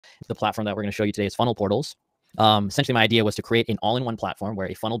The platform that we're going to show you today is funnel portals. Essentially, my idea was to create an all-in-one platform where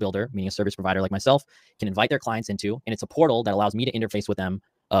a funnel builder, meaning a service provider like myself, can invite their clients into, and it's a portal that allows me to interface with them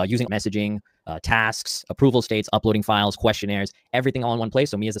using messaging, tasks, approval states, uploading files, questionnaires, everything all in one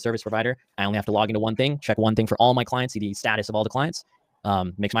place. So me as a service provider, I only have to log into one thing, check one thing for all my clients, see the status of all the clients.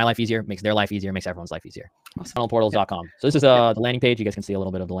 Makes my life easier, makes their life easier, makes everyone's life easier. Awesome. Funnelportals.com. So this is the landing page. You guys can see a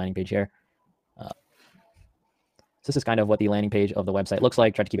little bit of the landing page here. So this is kind of what the landing page of the website looks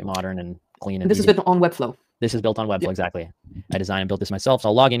like. Try to keep it modern and clean. And this easy. is built on Webflow. This is built on Webflow, exactly. I designed and built this myself. So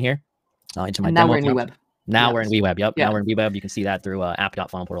I'll log in here into my and now demo we're in account. WeWeb. Now we're in WeWeb. Yep. Now we're in WeWeb. You can see that through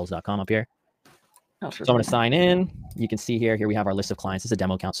app.funnelportals.com up here. Oh, sure. So I'm going to sign in. You can see here we have our list of clients. This is a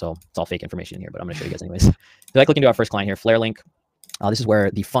demo account, so it's all fake information here, but I'm going to show you guys anyways. So I click into our first client here, Flare Link. This is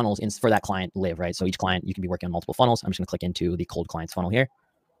where the funnels for that client live, right? So each client, you can be working on multiple funnels. I'm just going to click into the cold clients funnel here.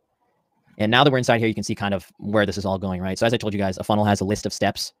 And now that we're inside here, you can see kind of where this is all going, right? So as I told you guys, a funnel has a list of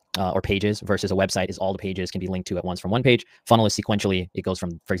steps or pages versus a website is all the pages can be linked to at once from one page. Funnel is sequentially, it goes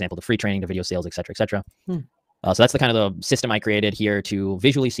from, for example, the free training to video sales, et cetera, et cetera. So that's the kind of the system I created here to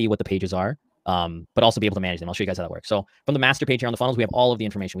visually see what the pages are, but also be able to manage them. I'll show you guys how that works. So from the master page here on the funnels, we have all of the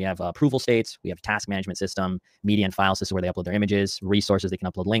information. We have approval states, we have task management system, media and files. This is where they upload their images, resources, they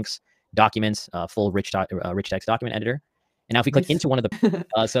can upload links, documents, full rich text document editor. And now if we click into one of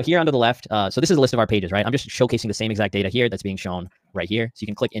the, so here under the left, so this is a list of our pages, right? I'm just showcasing the same exact data here that's being shown right here. So you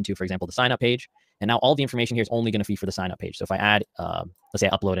can click into, for example, the sign up page. And now all the information here is only going to be for the sign up page. So if I add, let's say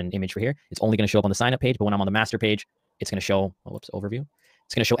I upload an image for here, it's only going to show up on the sign up page. But when I'm on the master page, it's going to show, overview.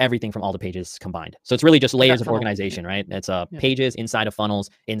 It's going to show everything from all the pages combined. So it's really just layers of organization, right? It's pages inside of funnels,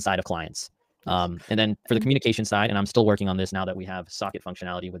 inside of clients. And then for the communication side, and I'm still working on this now that we have socket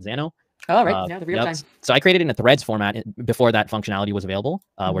functionality with Xano. Oh, right. Yeah, the real time. So I created it in a threads format before that functionality was available,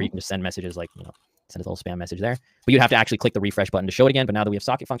 where you can just send messages like, send a little spam message there. But you'd have to actually click the refresh button to show it again. But now that we have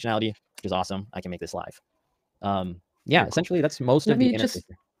socket functionality, which is awesome, I can make this live. Yeah, essentially that's most of the interface.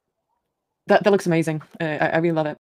 That looks amazing. I really love it.